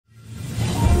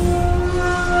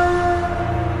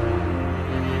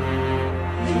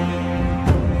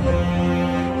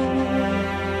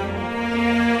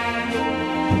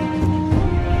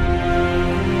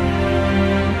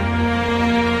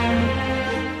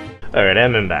Alright,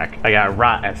 I'm back. I got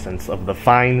Rot Essence of the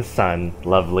Fine Sun.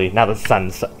 Lovely. Now the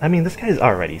sun's... I mean, this guy's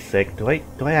already sick. Do I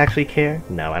actually care?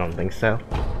 No, I don't think so.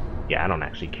 Yeah, I don't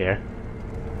actually care.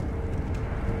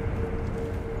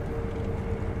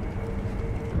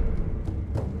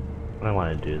 What do I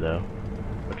want to do, though?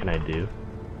 What can I do?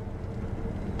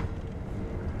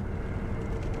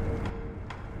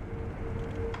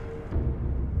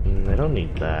 I don't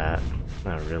need that.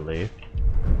 Not really.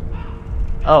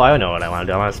 Oh, I know what I want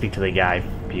to do. I want to speak to the guy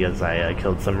because I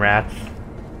killed some rats.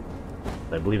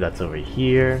 I believe that's over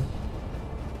here.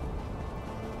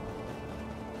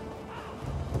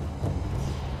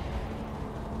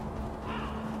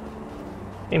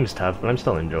 Game's tough, but I'm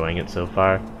still enjoying it so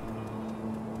far.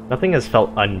 Nothing has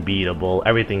felt unbeatable.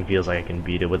 Everything feels like I can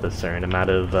beat it with a certain amount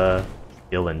of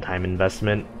skill and time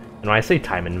investment. And when I say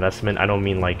time investment, I don't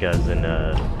mean like as in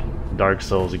Dark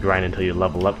Souls grind until you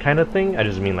level up kind of thing. I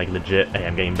just mean like legit, hey,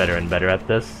 I'm getting better and better at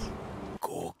this.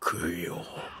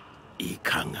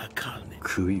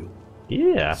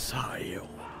 Yeah.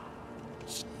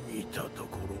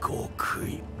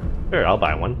 Sure, I'll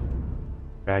buy one.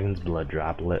 Dragon's Blood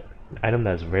Droplet. An item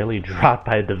that is rarely dropped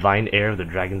by a divine heir of the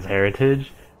dragon's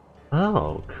heritage.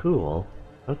 Oh, cool.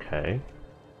 Okay.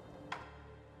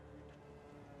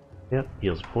 Yep,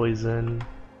 heals poison.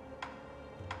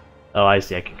 Oh, I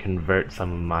see. I can convert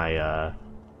some of my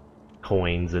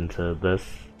coins into this.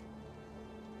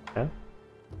 Okay.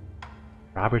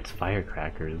 Robert's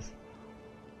Firecrackers.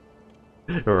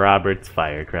 Robert's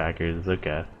Firecrackers.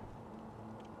 Okay.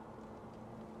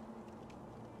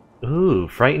 Ooh,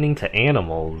 frightening to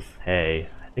animals. Hey,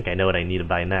 I think I know what I need to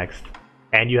buy next.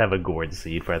 And you have a gourd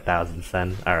seed for 1,000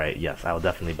 sen. Alright, yes, I will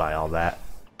definitely buy all that.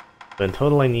 So in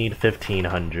total I need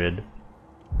 1,500.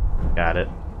 Got it.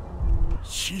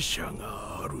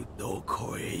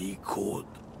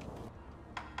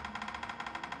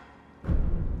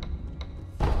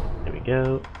 There we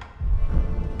go.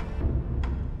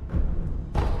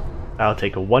 I'll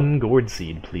take a 1 gourd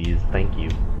seed, please. Thank you.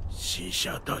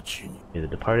 May the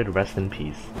departed rest in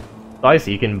peace. So I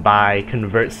see, you can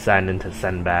convert sen into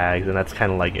sen bags, and that's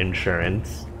kind of like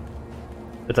insurance.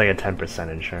 It's like a 10%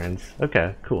 insurance.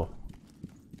 Okay, cool.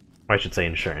 Or I should say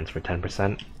insurance for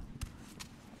 10%.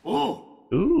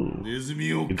 Ooh,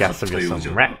 you got some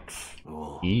rats.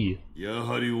 Eee.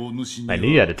 I knew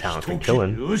you had a talent for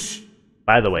killing.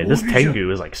 By the way, this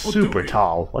Tengu is like super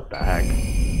tall. What the heck?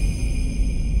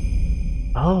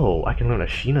 Oh, I can learn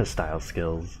Ashina style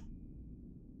skills.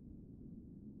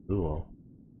 Cool.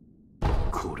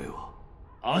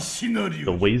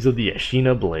 The ways of the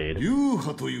Ashina blade.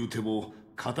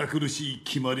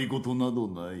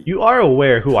 You are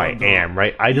aware who I am,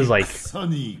 right? I just like...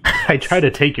 I try to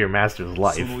take your master's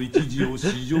life.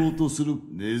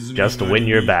 Just win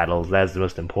your battles, that's the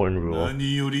most important rule.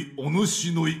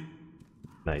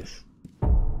 Nice.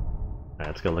 Alright,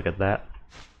 let's go look at that.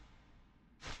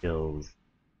 Skills.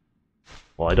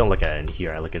 Well, I don't look at it in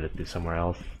here, I look at it through somewhere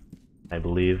else, I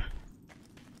believe.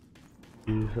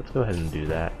 Let's go ahead and do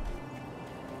that.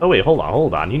 Oh wait, hold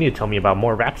on. You need to tell me about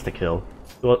more rats to kill.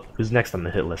 Well, who's next on the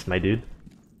hit list, my dude?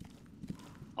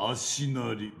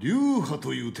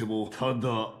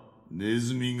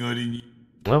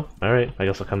 Well, alright. I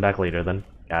guess I'll come back later then.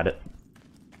 Got it.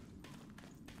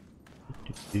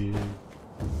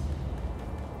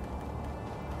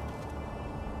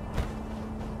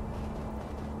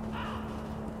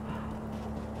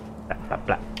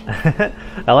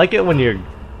 I like it when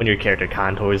your character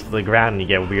contours to the ground and you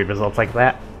get weird results like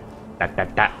that.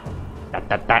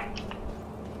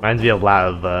 Reminds me a lot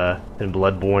of in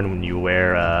Bloodborne when you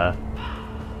wear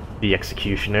the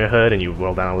Executioner hood and you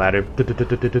roll down a ladder. If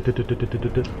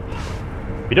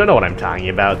you don't know what I'm talking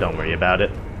about, don't worry about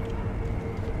it.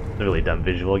 It's a really dumb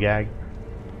visual gag.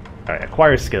 Alright,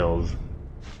 acquire skills.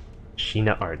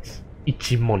 Shina Arts.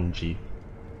 Ichimonji.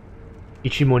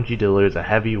 Ichimonji delivers a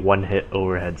heavy one-hit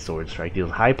overhead sword strike,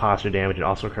 deals high posture damage, and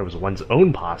also recovers one's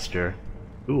own posture.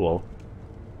 Cool.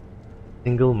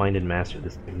 Single-minded master.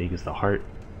 This technique is the heart.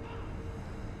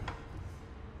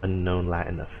 Unknown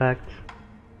Latin effect.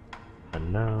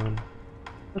 Unknown.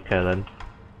 Okay then.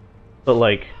 But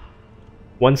like,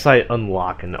 once I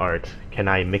unlock an art, can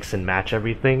I mix and match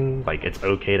everything? Like, it's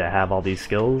okay to have all these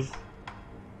skills?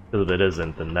 Because if it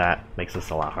isn't, then that makes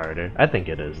this a lot harder. I think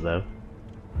it is, though.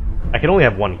 I can only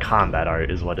have 1 combat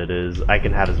art, is what it is. I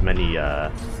can have as many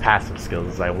passive skills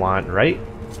as I want, right?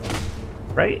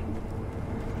 Right?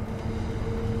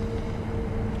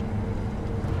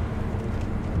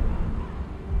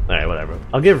 Alright, whatever.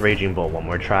 I'll give Raging Bolt one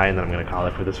more try, and then I'm gonna call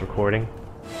it for this recording.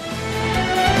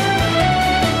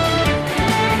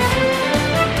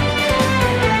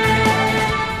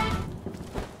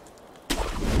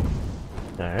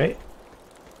 Alright.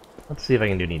 Let's see if I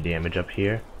can do any damage up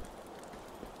here.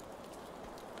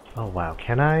 Oh wow,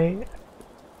 can I?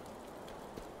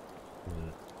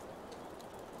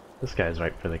 This guy's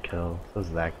right for the kill. So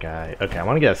is that guy. Okay, I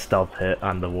want to get a stealth hit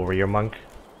on the warrior monk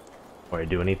before I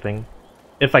do anything.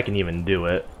 If I can even do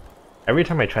it. Every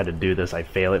time I try to do this, I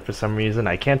fail it for some reason.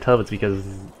 I can't tell if it's because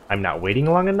I'm not waiting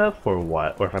long enough or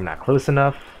what, or if I'm not close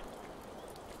enough.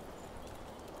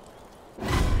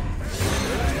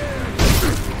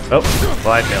 Oh,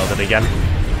 well I failed it again.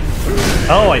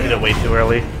 Oh, I did it way too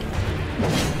early.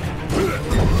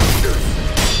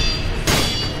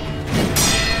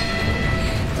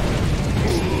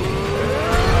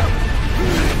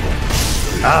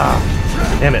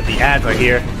 Ah, damn it, the ads are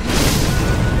here.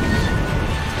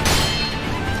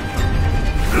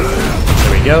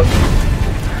 There we go.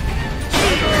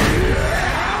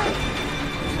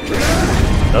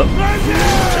 Oh.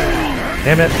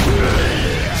 Damn it.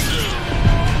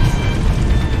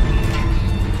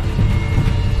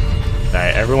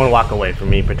 Alright, everyone walk away from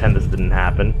me. Pretend this didn't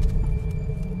happen.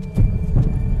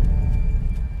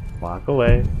 Walk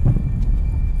away.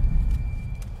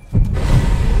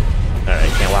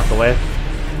 Alright, can't walk away.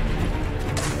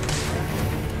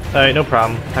 Alright, no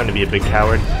problem. Time to be a big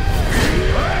coward.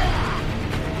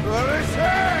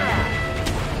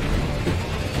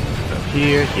 Up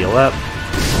here, heal up.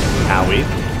 Owie.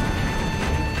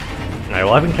 Alright,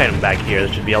 well I've been kind of back here.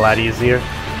 This should be a lot easier.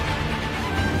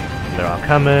 They're all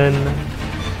coming.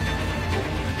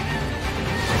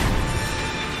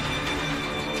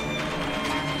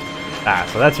 Ah,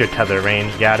 so that's your tether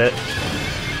range, got it.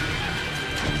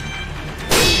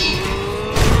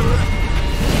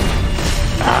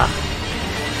 Ah.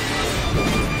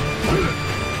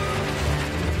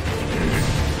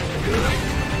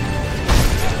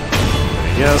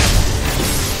 There we go.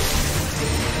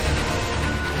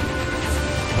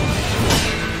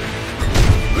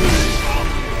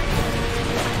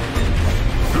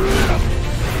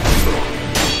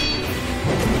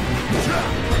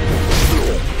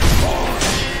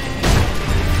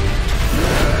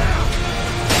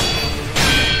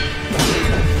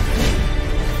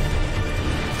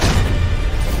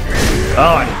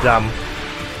 Oh, I'm dumb.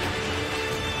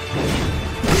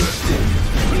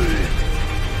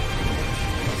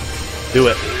 Do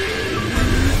it.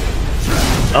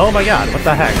 Oh my god, what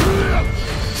the heck?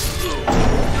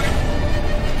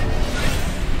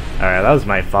 Alright, that was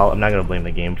my fault. I'm not gonna blame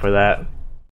the game for that.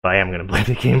 But I am gonna blame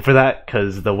the game for that,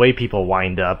 because the way people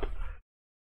wind up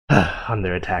on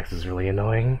their attacks is really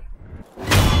annoying.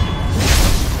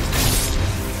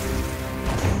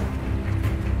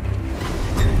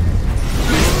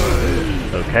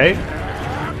 Okay.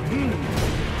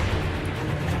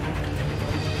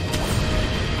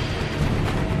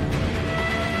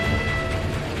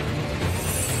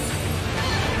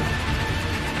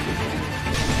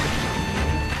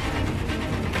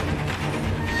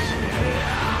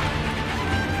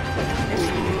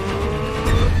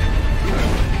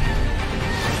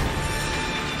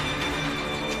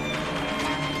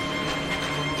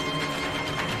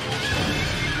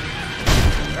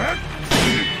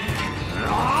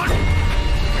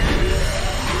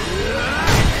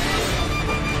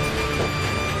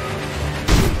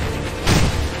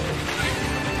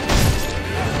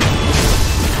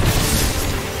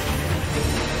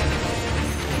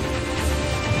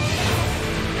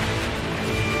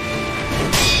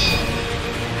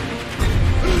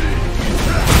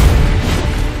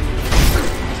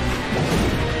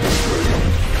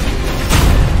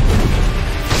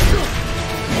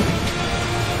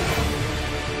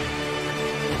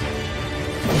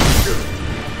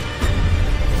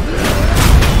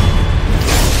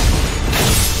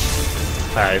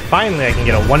 Alright, finally I can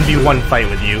get a 1v1 fight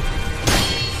with you.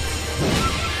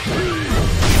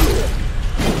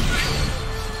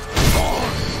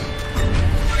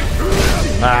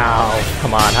 Ow,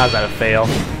 come on, how's that a fail?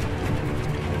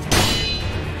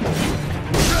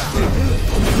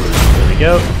 There we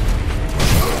go.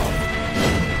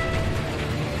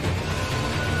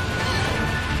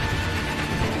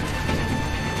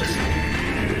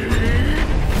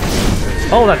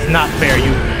 Oh, that's not fair,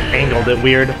 you angled it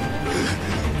weird.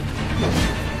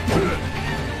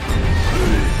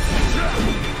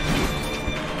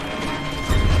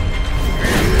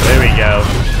 Go.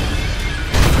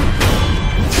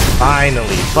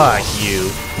 Finally, fuck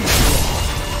you.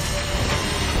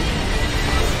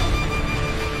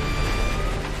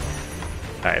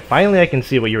 Alright, finally I can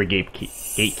see what you were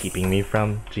gatekeeping me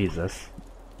from. Jesus.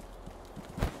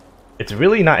 It's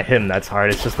really not him that's hard,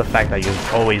 it's just the fact that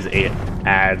there's always 8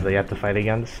 ads that you have to fight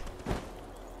against.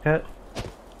 Okay.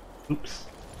 Oops.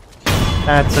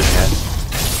 That's okay.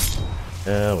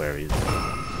 Where is he?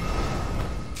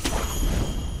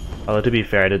 Although to be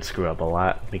fair, I did screw up a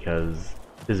lot because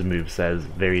his moveset is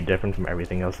very different from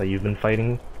everything else that you've been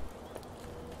fighting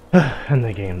in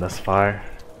the game thus far.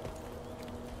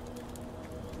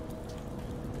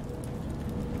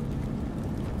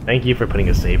 Thank you for putting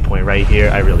a save point right here.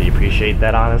 I really appreciate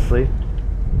that, honestly.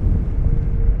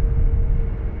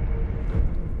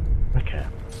 Okay.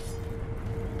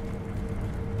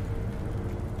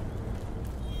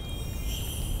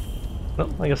 Well,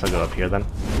 I guess I'll go up here then.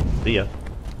 See ya.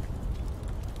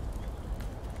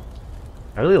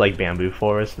 I really like bamboo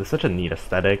forests. It's such a neat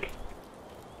aesthetic.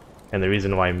 And the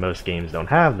reason why most games don't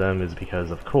have them is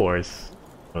because, of course,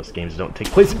 most games don't take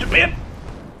place in Japan.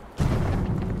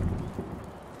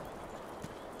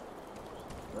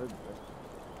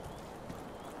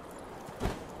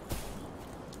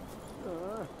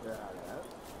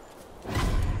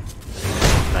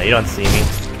 No, you don't see me.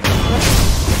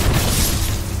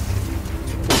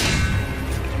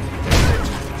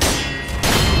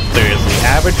 Seriously,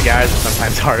 average guys are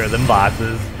sometimes harder than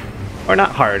bosses. Or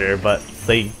not harder, but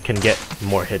they can get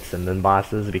more hits than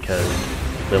bosses because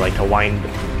they like to wind.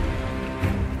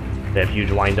 They have huge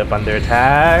wind up on their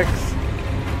attacks.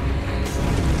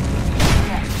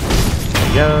 There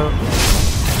we go.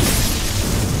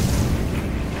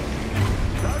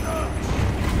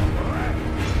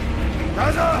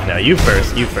 No, you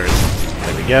first, you first.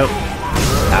 There we go.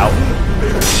 Ow.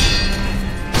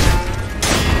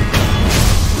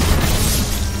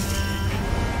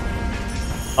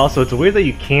 Also, it's weird that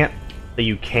you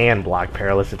can block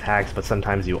perilous attacks, but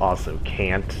sometimes you also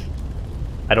can't.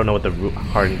 I don't know what the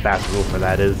hard and fast rule for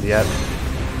that is yet.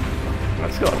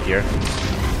 Let's go up here.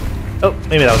 Oh,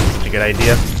 maybe that was such a good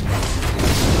idea.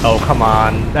 Oh, come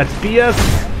on. That's BS!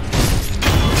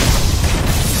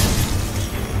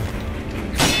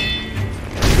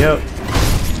 There we go.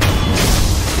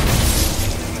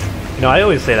 You know, I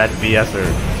always say that's BS or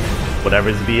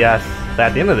whatever's BS. But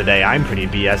at the end of the day, I'm pretty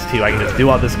BS too. I can just do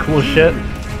all this cool shit.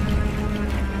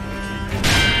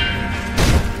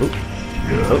 Oop.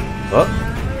 Oh, oh.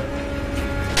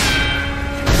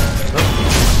 Oh.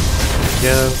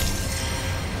 There we go.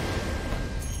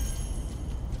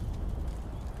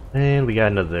 And we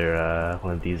got another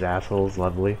one of these assholes.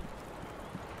 Lovely.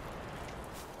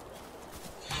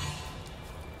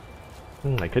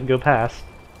 I could go past.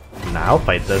 Nah, I'll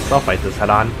fight this. I'll fight this head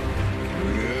on.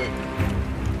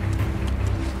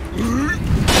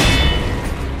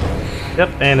 Yep,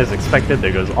 and as expected,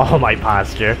 there goes all my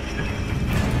posture. 1.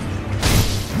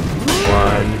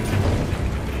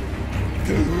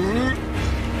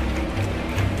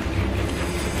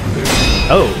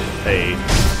 Oh, hey.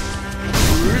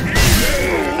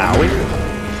 Owie.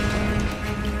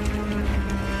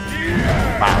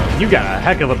 Wow, you got a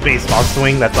heck of a baseball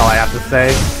swing, that's all I have to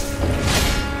say.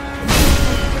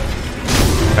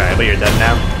 Alright, but you're dead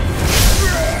now.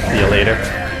 See you later.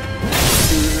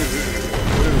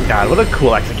 God, what a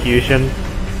cool execution.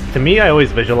 To me, I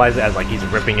always visualize it as like he's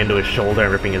ripping into his shoulder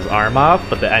and ripping his arm off,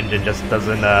 but the engine just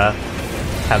doesn't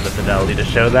have the fidelity to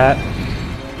show that.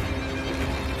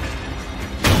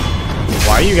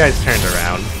 Why are you guys turned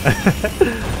around?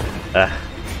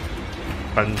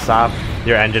 FromSoft,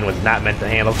 your engine was not meant to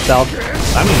handle stealth.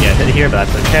 I'm gonna get hit here, but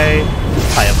that's okay.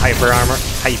 I have hyper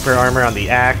armor on the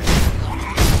axe.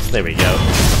 There we go.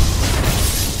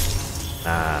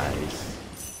 Nice.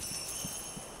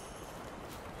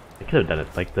 I could have done it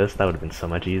like this, that would have been so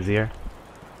much easier.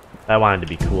 I wanted to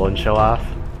be cool and show off.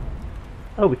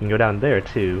 Oh, we can go down there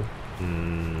too.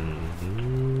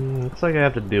 Looks like I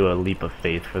have to do a leap of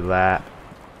faith for that.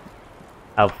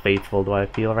 How faithful do I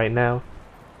feel right now?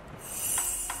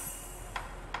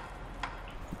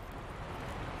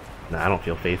 Nah, I don't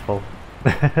feel faithful.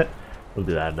 We'll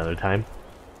do that another time.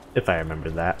 If I remember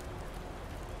that.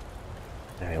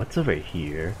 Alright, what's over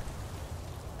here?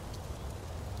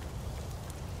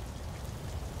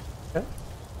 Okay.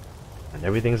 And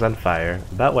everything's on fire.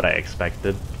 About what I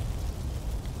expected.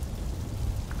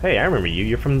 Hey, I remember you.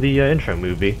 You're from the intro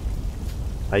movie.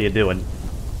 How you doing?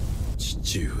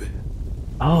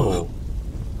 Oh.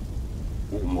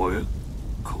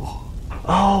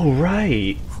 Oh,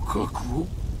 right.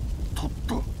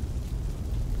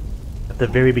 At the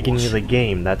very beginning of the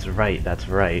game, that's right, that's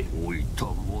right.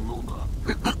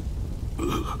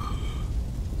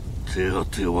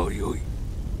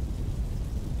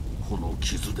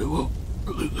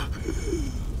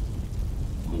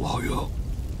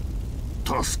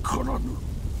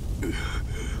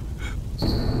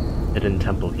 Hidden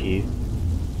temple key.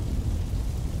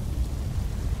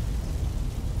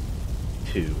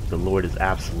 2. The Lord is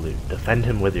absolute. Defend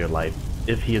him with your life.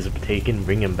 If he is taken,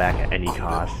 bring him back at any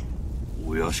cost.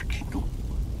 屋敷の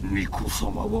巫女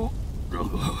様はだ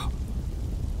が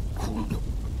今度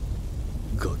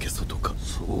崖外か。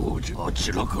そうじゃ。あ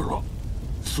ちらから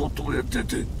外へ出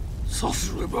てさ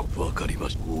すれば。わかりま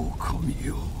した。狼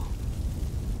よ。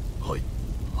はい。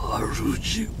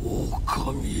主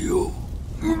狼よ。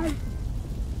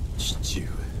父上。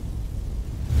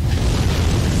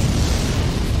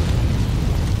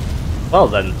Well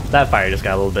then, that fire just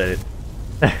got a little bit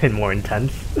more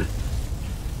intense.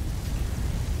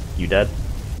 You dead?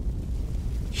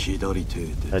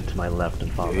 Head to my left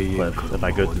and follow the cliff. If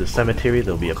I go through the cemetery,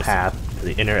 there'll be a path to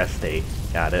the inner estate.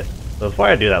 Got it. So before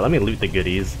I do that, let me loot the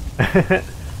goodies. Get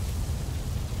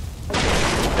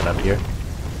up here.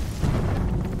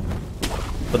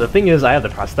 But the thing is, I have the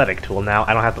prosthetic tool now.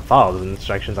 I don't have to follow the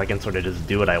instructions. I can sort of just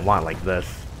do what I want like this.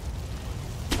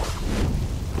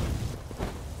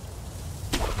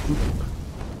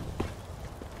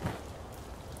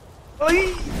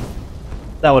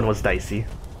 That one was dicey.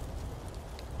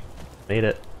 Made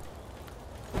it.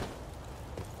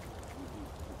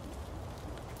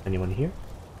 Anyone here?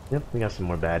 Yep, we got some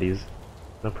more baddies.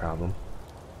 No problem.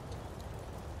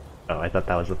 Oh, I thought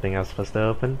that was the thing I was supposed to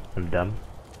open. I'm dumb.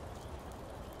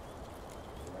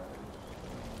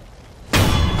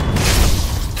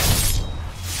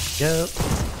 Yep.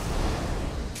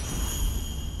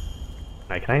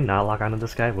 Alright, can I not lock onto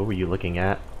this guy? What were you looking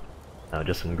at? Oh,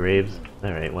 just some graves?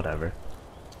 Alright, whatever.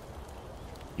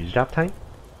 Eavesdrop time?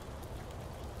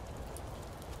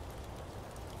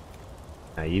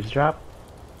 Eavesdrop?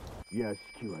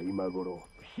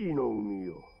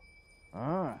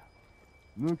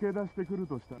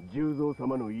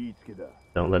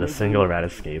 Don't let a single rat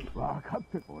escape.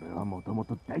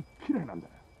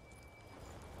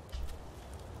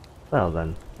 Well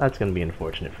then, that's gonna be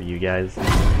unfortunate for you guys.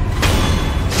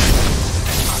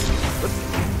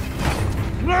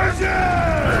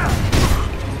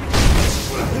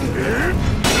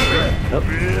 Nope.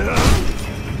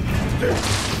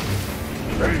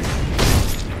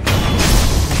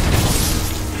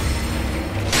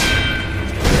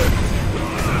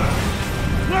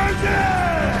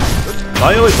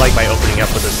 I always like my opening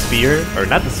up with a spear, or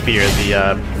not the spear,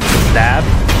 the stab.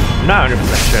 I'm not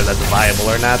 100% sure that's viable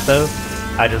or not though.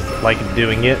 I just like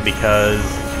doing it because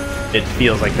it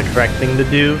feels like the correct thing to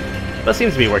do. But it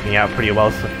seems to be working out pretty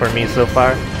well for me so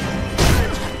far.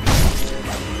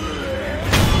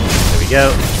 There we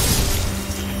go.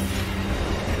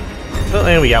 Oh,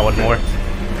 and we got one more.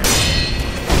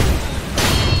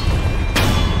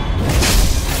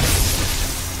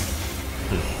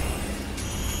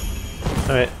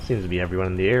 Alright, seems to be everyone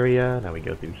in the area. Now we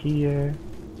go through here.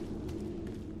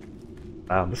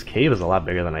 Wow, this cave is a lot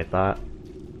bigger than I thought.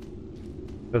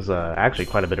 There's actually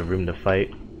quite a bit of room to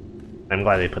fight. I'm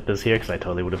glad they put this here because I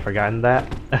totally would have forgotten that.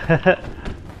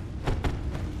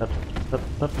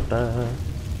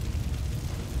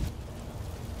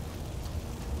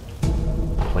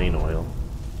 Plain oil.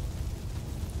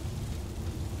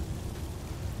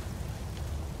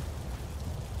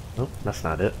 Nope, that's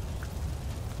not it.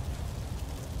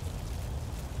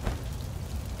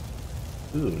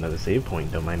 Ooh, another save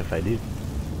point. Don't mind if I do.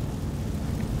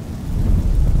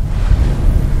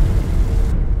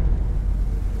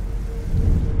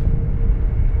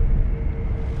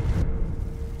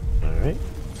 Alright.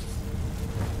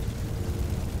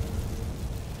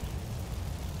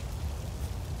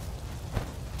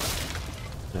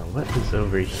 Now what is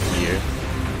over here?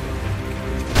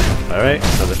 Alright,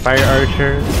 another fire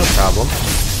archer. No problem.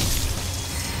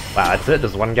 Wow, that's it?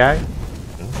 Just one guy?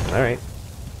 Alright.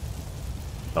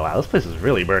 Oh wow, this place is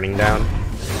really burning down.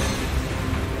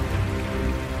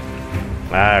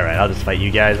 Alright, I'll just fight you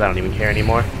guys. I don't even care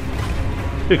anymore.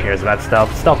 Who cares about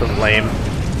stealth? Stealth is lame.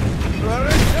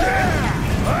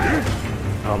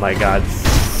 Oh my god,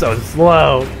 so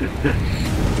slow.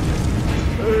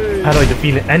 How do I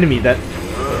defeat an enemy that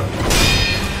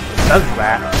does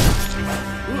that?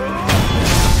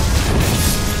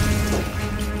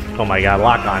 Oh my god,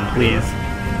 lock on, please.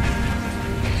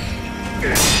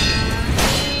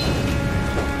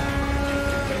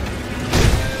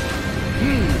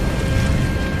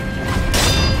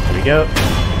 There we go.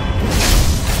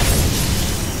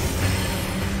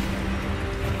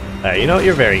 Alright, you know what?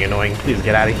 You're very annoying. Please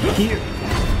get out of here.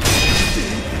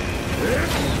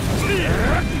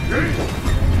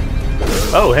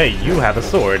 Oh, hey, you have a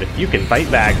sword. You can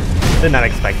fight back. Did not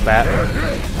expect that.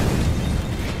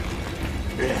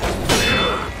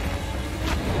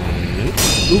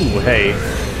 Ooh, hey.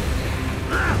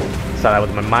 Saw that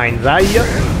with my mind's eye.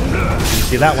 Didn't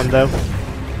see that one, though.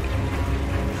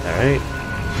 Alright.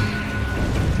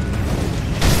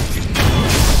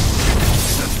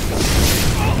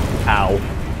 Ow.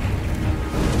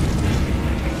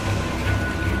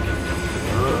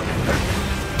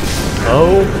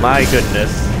 My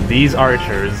goodness, these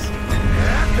archers.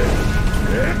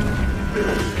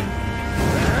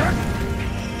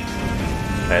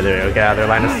 Alright, there we go, get out of their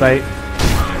line of sight.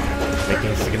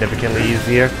 Making it significantly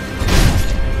easier.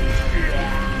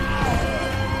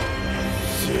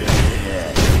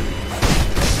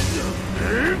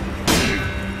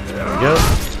 There we go.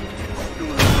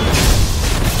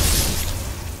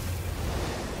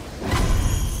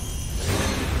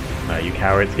 Alright, you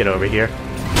cowards, get over here.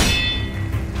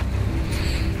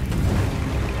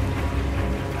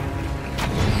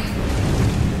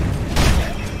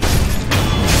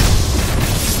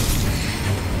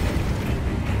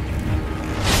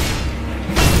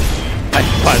 I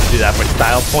just wanted to do that for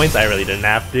style points, I really didn't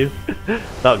have to.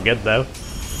 Felt good though.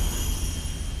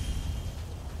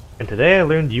 And today I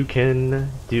learned you can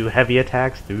do heavy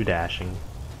attacks through dashing.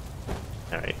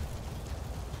 Alright.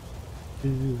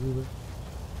 Alright,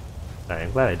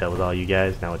 I'm glad I dealt with all you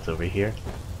guys, now it's over here.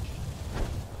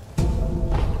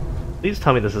 Please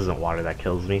tell me this isn't water that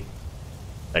kills me.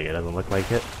 Okay, it doesn't look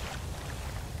like it.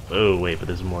 Oh wait, but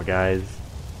there's more guys.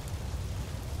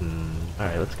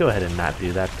 Alright, let's go ahead and not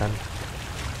do that then.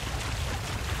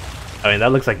 I mean,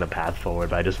 that looks like the path forward,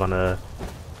 but I just want to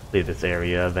leave this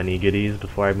area of any goodies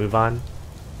before I move on.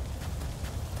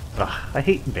 Ugh, I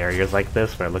hate barriers like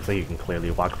this, where it looks like you can clearly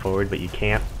walk forward, but you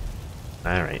can't.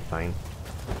 Alright, fine.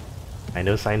 I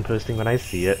know signposting when I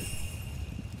see it.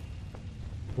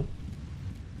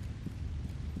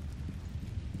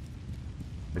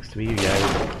 Looks to be you guys.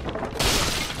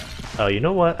 Oh, you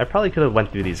know what? I probably could have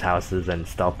went through these houses and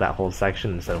stealthed that whole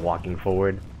section instead of walking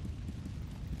forward.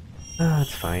 Ah,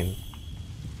 that's fine.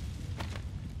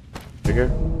 Trigger.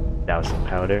 Dowsing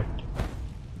powder.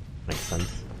 Makes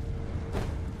sense.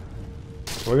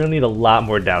 We're gonna need a lot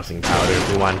more dowsing powder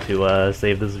if we want to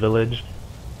save this village.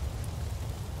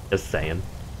 Just saying.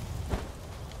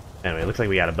 Anyway, looks like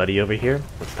we got a buddy over here.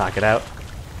 Let's talk it out.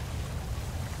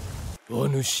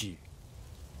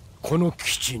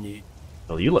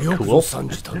 Well, you look cool. For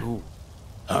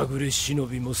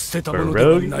a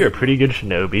rogue, you're a pretty good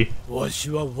shinobi.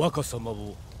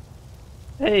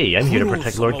 Hey, I'm here to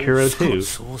protect Lord Kuro too.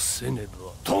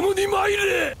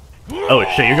 Oh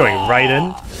shit, you're going right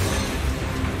in?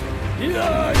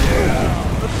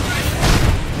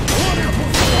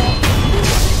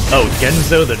 Oh,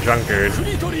 Genzo the drunkard.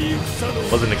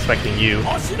 Wasn't expecting you.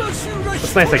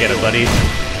 It's nice I get it, buddy.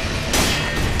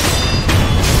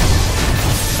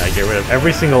 I get rid of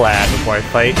every single ad before I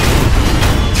fight.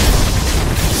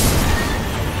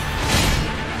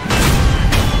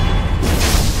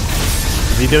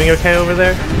 Is he doing okay over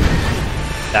there?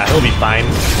 Yeah, he'll be fine.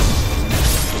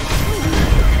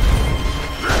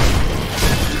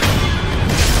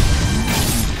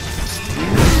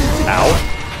 Ow.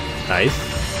 Nice.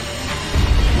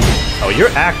 Oh, you're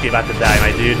actually about to die,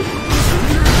 my dude.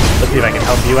 Let's see if I can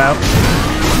help you out.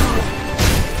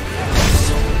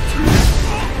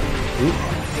 Oop.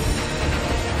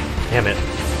 Damn it.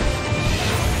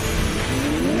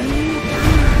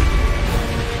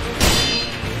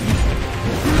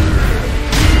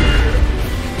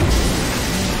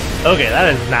 Okay,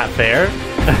 that is not fair.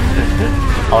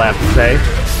 All I have to say.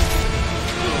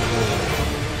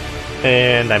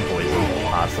 And I'm poisoned.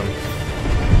 Awesome.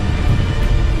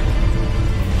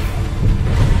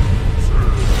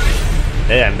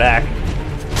 Hey, I'm back.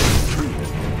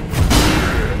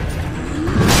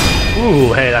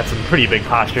 Ooh, hey, that's some pretty big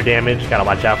posture damage. Gotta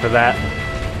watch out for that.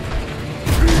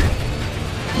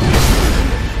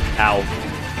 Ow.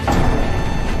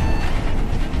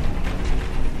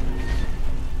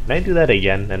 Can I do that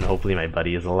again, and hopefully my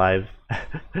buddy is alive?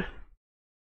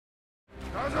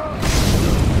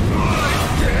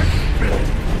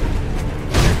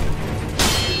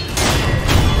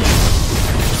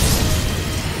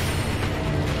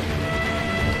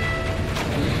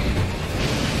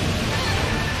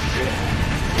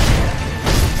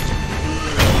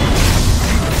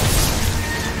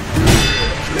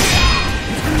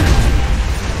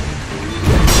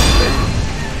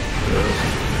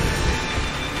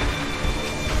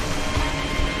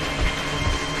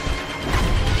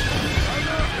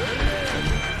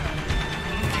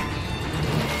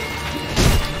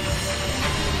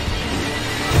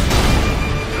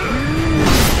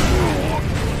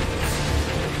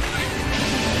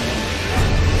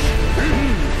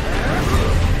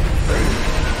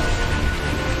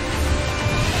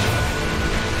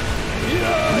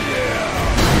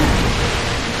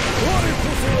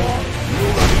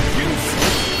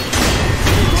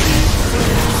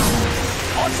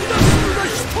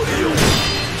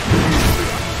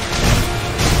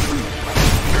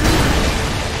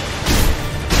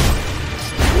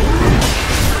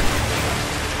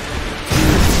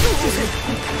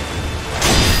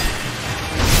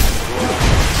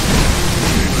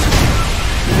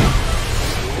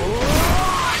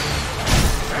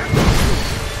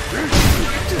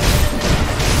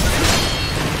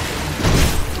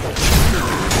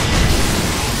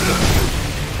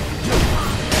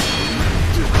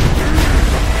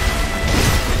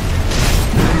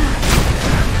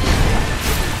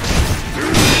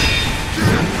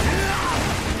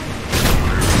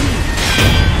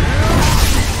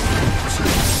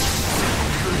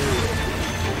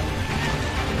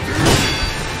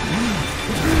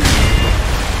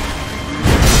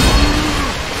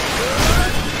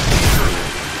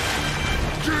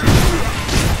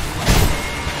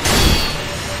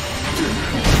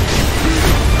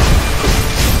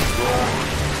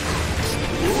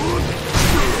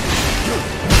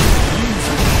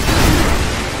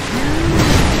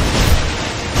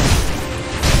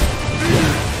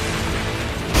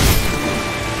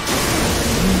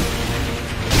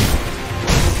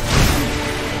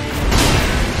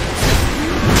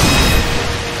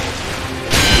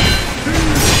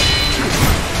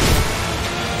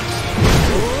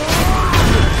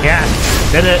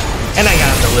 Did it! And I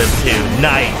got him to live too.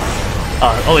 Nice!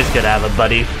 Always good to have a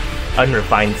buddy.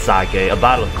 Unrefined sake. A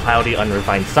bottle of cloudy,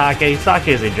 unrefined sake. Sake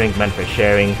is a drink meant for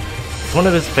sharing. It's one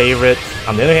of his favorites.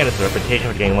 On the other hand, it's a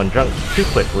reputation for getting one drunk too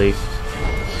quickly.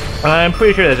 I'm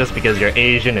pretty sure that's just because you're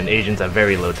Asian, and Asians have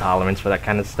very low tolerance for that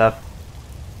kind of stuff.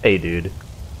 Hey, dude.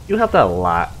 You helped out a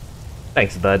lot.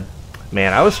 Thanks, bud.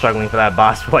 Man, I was struggling for that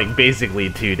boss for like basically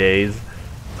 2 days.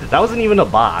 That wasn't even a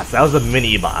boss. That was a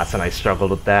mini-boss, and I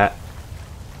struggled with that.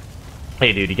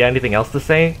 Hey, dude, you got anything else to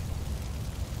say?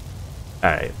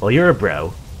 Alright, well, you're a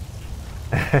bro.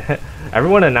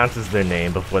 Everyone announces their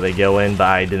name before they go in, but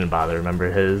I didn't bother to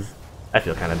remember his. I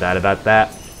feel kind of bad about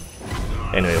that.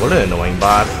 Anyway, what an annoying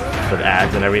boss with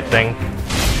ads and everything.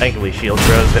 Thankfully, shield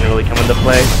throws didn't really come into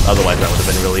play, otherwise that would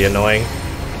have been really annoying.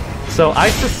 So I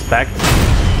suspect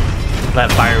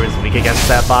that fire is weak against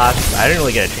that boss. I didn't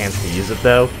really get a chance to use it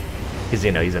though, because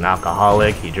you know, he's an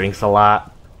alcoholic, he drinks a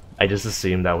lot. I just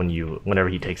assumed that whenever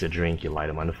he takes a drink, you light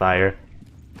him on fire.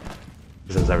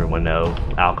 Since everyone knows,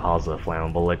 alcohol is a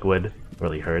flammable liquid, it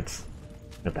really hurts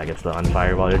if that gets on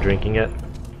fire while you're drinking it.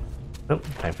 Oh,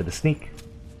 time for the sneak.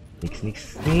 Sneak, sneak,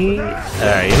 sneak.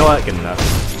 Alright, you know what? Good enough.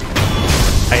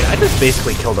 I just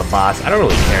basically killed a boss. I don't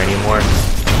really care anymore.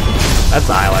 That's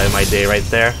the highlight of my day right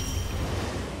there.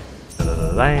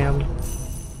 Bam.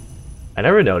 I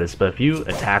never noticed, but if you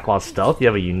attack while stealth, you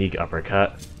have a unique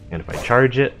uppercut. And if I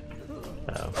charge it...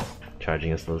 oh,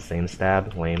 charging is still the same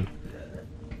stab. Lame.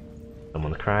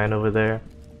 Someone's crying over there.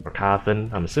 Or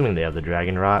coughing. I'm assuming they have the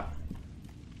dragon rot.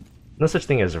 No such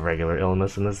thing as a regular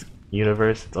illness in this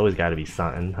universe. It's always gotta be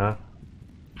something, huh?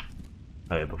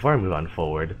 Okay, before I move on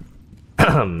forward...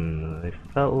 I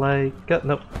felt like... oh,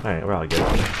 nope. Alright, we're all good.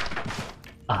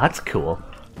 Oh, that's cool.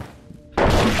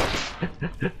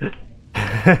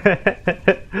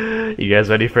 You guys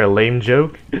ready for a lame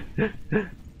joke?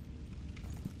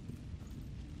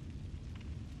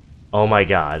 Oh my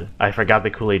god, I forgot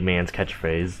the Kool-Aid Man's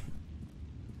catchphrase.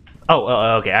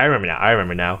 Oh, okay, I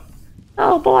remember now.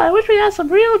 Oh boy, I wish we had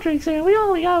some real drinks here. We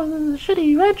only got a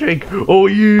shitty red drink. Oh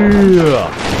yeah!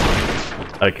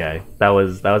 Okay, that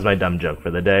was my dumb joke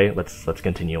for the day. Let's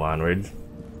continue onwards.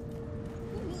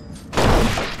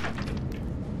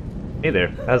 Hey there,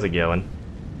 how's it going?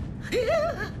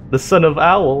 The son of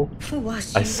Owl!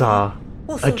 I saw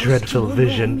a dreadful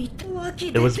vision.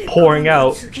 It was pouring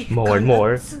out more and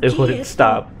more. It wouldn't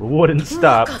stop.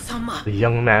 The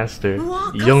young master's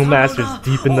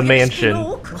deep in the mansion.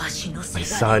 My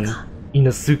son,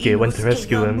 Inosuke, went to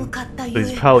rescue him. So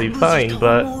he's probably fine,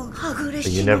 but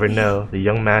you never know. The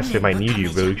young master might need you,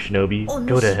 rogue shinobi.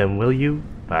 Go to him, will you?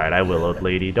 Alright, I will, old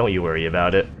lady. Don't you worry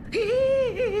about it.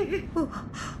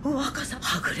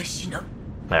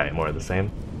 Alright, more of the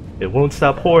same. It won't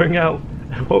stop pouring out.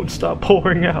 It won't stop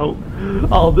pouring out.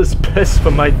 All this piss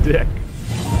from my dick.